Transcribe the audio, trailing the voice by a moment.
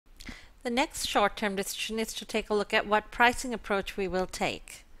The next short-term decision is to take a look at what pricing approach we will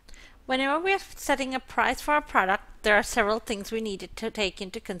take. Whenever we are setting a price for a product, there are several things we need to take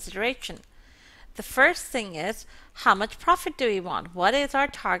into consideration. The first thing is, how much profit do we want? What is our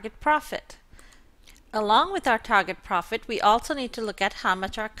target profit? Along with our target profit, we also need to look at how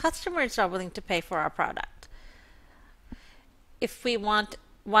much our customers are willing to pay for our product. If we want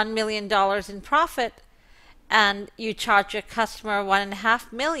 $1 million in profit, and you charge your customer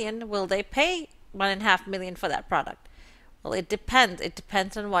 $1.5 million, will they pay $1.5 million for that product? Well, it depends. It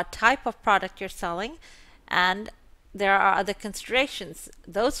depends on what type of product you're selling, and there are other considerations.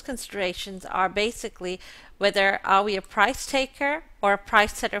 Those considerations are basically whether are we a price taker or a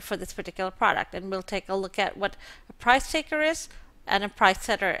price setter for this particular product, and we'll take a look at what a price taker is and a price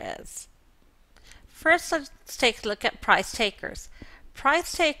setter is. First, let's take a look at price takers.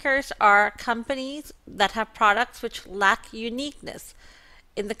 Price takers are companies that have products which lack uniqueness.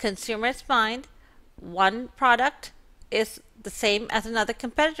 In the consumer's mind, one product is the same as another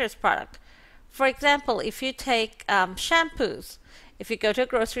competitor's product. For example, if you take shampoos, if you go to a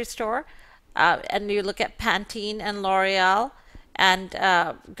grocery store and you look at Pantene and L'Oreal and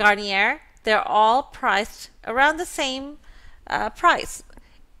Garnier, they're all priced around the same price.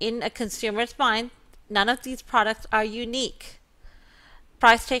 In a consumer's mind, none of these products are unique.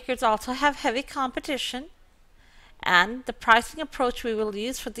 Price takers also have heavy competition, and the pricing approach we will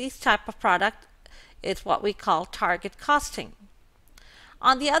use for these type of product is what we call target costing.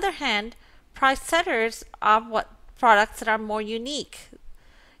 On the other hand, price setters are what products that are more unique.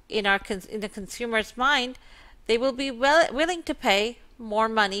 In the consumer's mind, they will be willing to pay more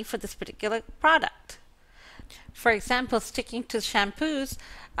money for this particular product. For example, sticking to shampoos,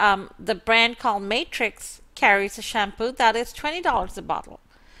 the brand called Matrix carries a shampoo that is $20 a bottle.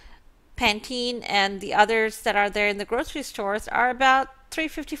 Pantene and the others that are there in the grocery stores are about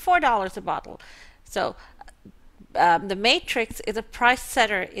 $354 a bottle. So the Matrix is a price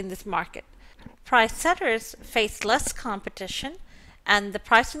setter in this market. Price setters face less competition, and the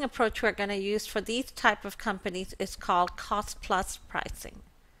pricing approach we're going to use for these type of companies is called cost plus pricing.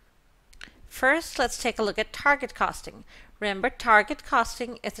 First, let's take a look at target costing. Remember, target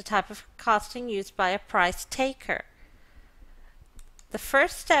costing is a type of costing used by a price taker. The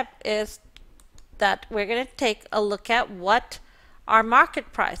first step is that we're going to take a look at what our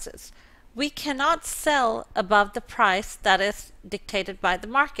market price is. We cannot sell above the price that is dictated by the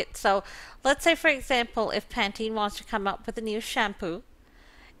market. So let's say, for example, if Pantene wants to come up with a new shampoo,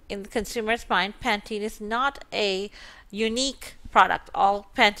 in the consumer's mind, Pantene is not a unique product. All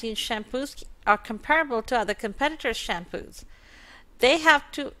Pantene shampoos are comparable to other competitors' shampoos. They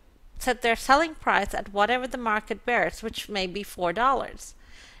have to set their selling price at whatever the market bears, which may be $4.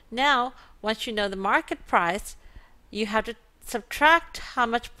 Now, once you know the market price, you have to subtract how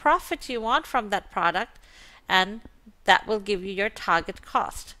much profit you want from that product, and that will give you your target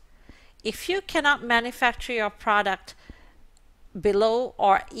cost. If you cannot manufacture your product below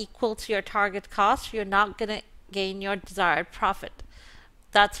or equal to your target cost, you're not going to gain your desired profit.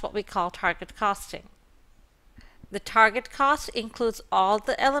 That's what we call target costing. The target cost includes all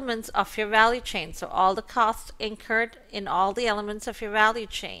the elements of your value chain, so all the costs incurred in all the elements of your value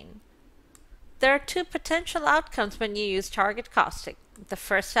chain. There are two potential outcomes when you use target costing. The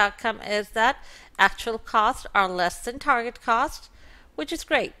first outcome is that actual costs are less than target cost, which is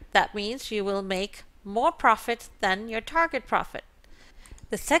great. That means you will make more profit than your target profit.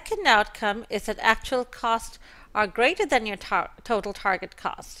 The second outcome is that actual costs are greater than your total target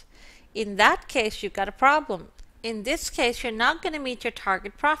cost. In that case, you've got a problem. In this case, you're not going to meet your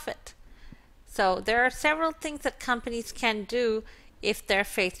target profit. So there are several things that companies can do if they're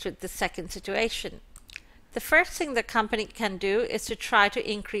faced with the second situation. The first thing the company can do is to try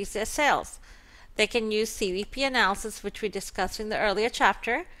to increase their sales. They can use CVP analysis, which we discussed in the earlier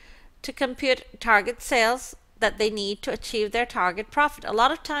chapter, to compute target sales that they need to achieve their target profit. A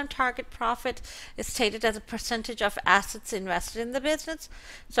lot of time target profit is stated as a percentage of assets invested in the business.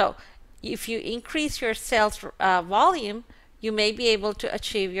 So if you increase your sales volume, you may be able to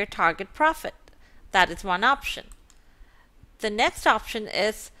achieve your target profit. That is one option. The next option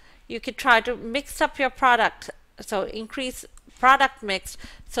is you could try to mix up your product, so increase product mix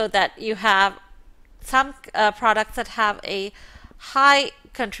so that you have some products that have a high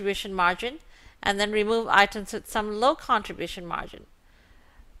contribution margin and then remove items with some low contribution margin.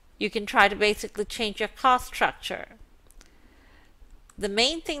 You can try to basically change your cost structure. The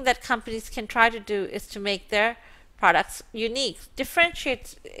main thing that companies can try to do is to make their products unique,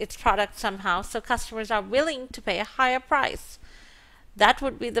 differentiate its product somehow so customers are willing to pay a higher price. That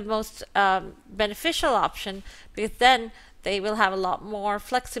would be the most beneficial option, because then they will have a lot more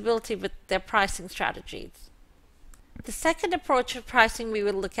flexibility with their pricing strategies. The second approach of pricing we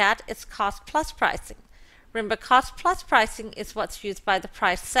will look at is cost plus pricing. Remember, cost plus pricing is what's used by the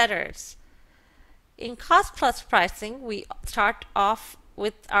price setters. In cost plus pricing, we start off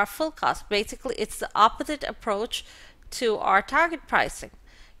with our full cost. Basically, it's the opposite approach to our target pricing.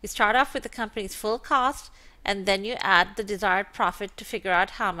 You start off with the company's full cost, and then you add the desired profit to figure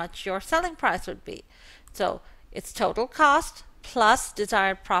out how much your selling price would be. So it's total cost plus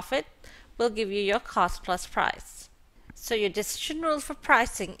desired profit will give you your cost plus price. So your decision rule for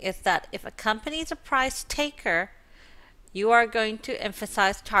pricing is that if a company is a price taker, you are going to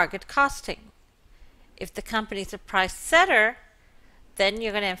emphasize target costing. If the company is a price setter, then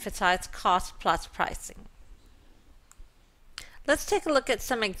you're going to emphasize cost plus pricing. Let's take a look at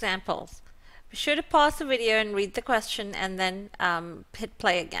some examples. Be sure to pause the video and read the question and then hit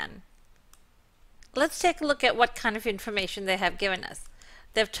play again. Let's take a look at what kind of information they have given us.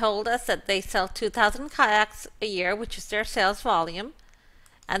 They've told us that they sell 2,000 kayaks a year, which is their sales volume.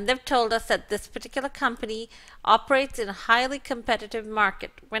 And they've told us that this particular company operates in a highly competitive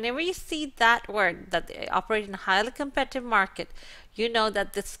market. Whenever you see that word, that they operate in a highly competitive market, you know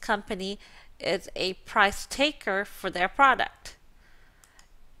that this company is a price taker for their product.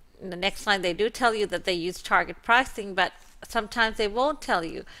 In the next line, they do tell you that they use target pricing, but sometimes they won't tell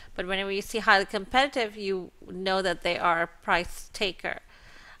you. But whenever you see highly competitive, you know that they are a price taker.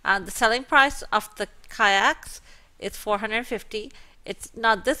 The selling price of the kayaks is $450. It's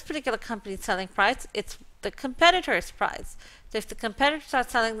not this particular company's selling price, it's the competitor's price. So if the competitors are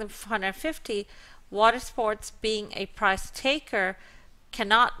selling them for $450, Water Sports, being a price taker,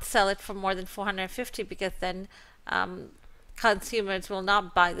 cannot sell it for more than $450 because then consumers will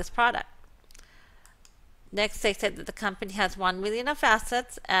not buy this product. Next, they said that the company has $1 million of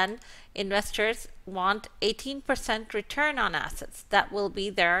assets and investors want 18% return on assets. That will be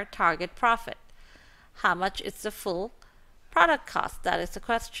their target profit. How much is the full product cost? That is the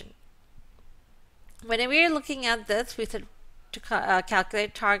question. Whenever you're looking at this, we said to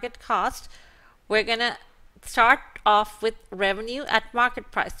calculate target cost, we're going to start off with revenue at market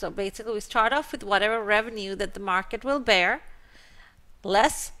price. So basically, we start off with whatever revenue that the market will bear,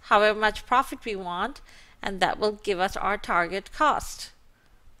 less however much profit we want, and that will give us our target cost.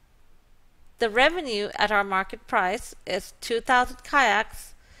 The revenue at our market price is 2,000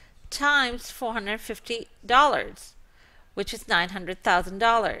 kayaks times $450, which is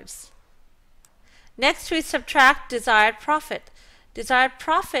 $900,000. Next, we subtract desired profit. Desired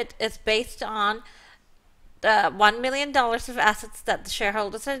profit is based on the $1 million of assets that the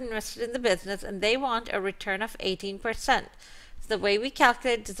shareholders have invested in the business, and they want a return of 18%. So the way we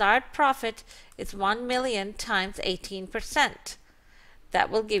calculate desired profit is 1 million times 18%.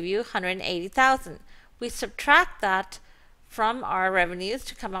 That will give you 180,000. We subtract that from our revenues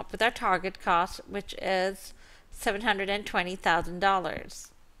to come up with our target cost, which is $720,000.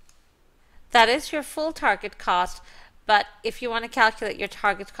 That is your full target cost, but if you want to calculate your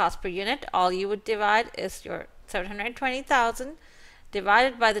target cost per unit, all you would divide is your 720,000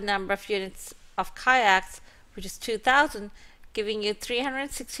 divided by the number of units of kayaks, which is 2,000, giving you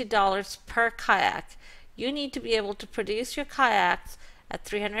 $360 per kayak. You need to be able to produce your kayaks at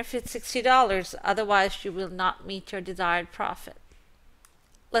 $360, otherwise you will not meet your desired profit.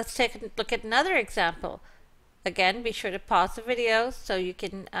 Let's take a look at another example. Again, be sure to pause the video so you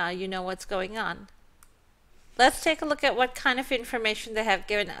can you know what's going on. Let's take a look at what kind of information they have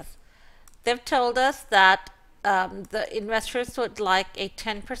given us. They've told us that the investors would like a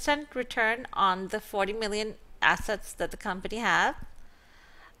 10% return on the 40 million assets that the company has.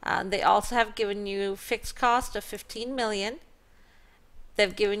 They also have given you fixed cost of 15 million.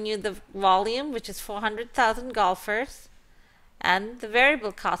 They've given you the volume, which is 400,000 golfers, and the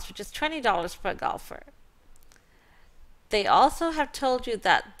variable cost, which is $20 per golfer. They also have told you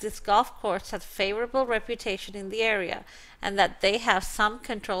that this golf course has a favorable reputation in the area and that they have some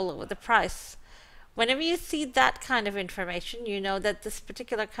control over the price. Whenever you see that kind of information, you know that this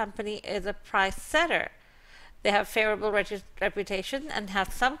particular company is a price setter. They have favorable reputation and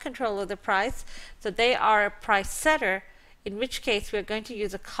have some control over the price, so they are a price setter, in which case we're going to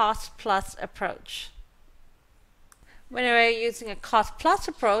use a cost plus approach. Whenever we're using a cost plus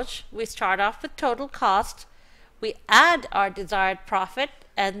approach, we start off with total cost, we add our desired profit,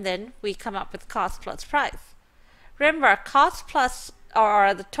 and then we come up with cost plus price. Remember, cost plus,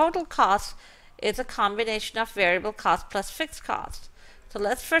 or the total cost, is a combination of variable cost plus fixed cost. So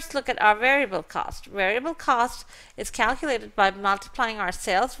let's first look at our variable cost. Variable cost is calculated by multiplying our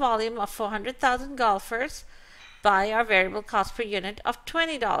sales volume of 400,000 golfers by our variable cost per unit of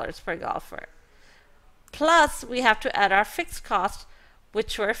 $20 per golfer. plus we have to add our fixed costs,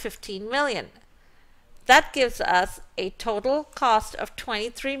 which were 15 million. That gives us a total cost of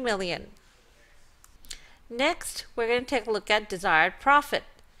 23 million. Next, we're going to take a look at desired profit.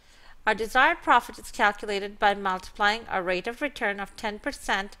 Our desired profit is calculated by multiplying our rate of return of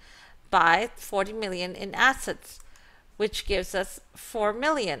 10% by 40 million in assets, which gives us 4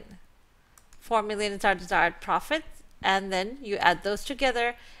 million. 4 million is our desired profit, and then you add those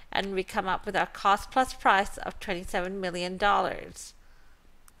together and we come up with our cost plus price of $27 million.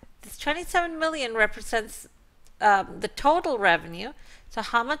 This 27 million represents the total revenue. So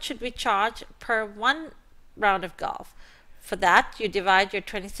how much should we charge per one round of golf? For that, you divide your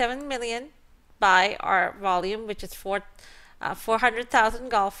 27 million by our volume, which is 400,000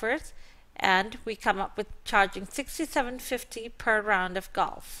 golfers, and we come up with charging $67.50 per round of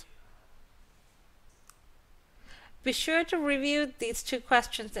golf. Be sure to review these two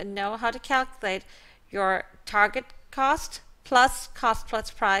questions and know how to calculate your target cost plus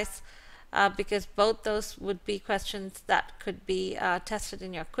price, because both those would be questions that could be tested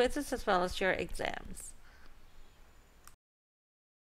in your quizzes as well as your exams.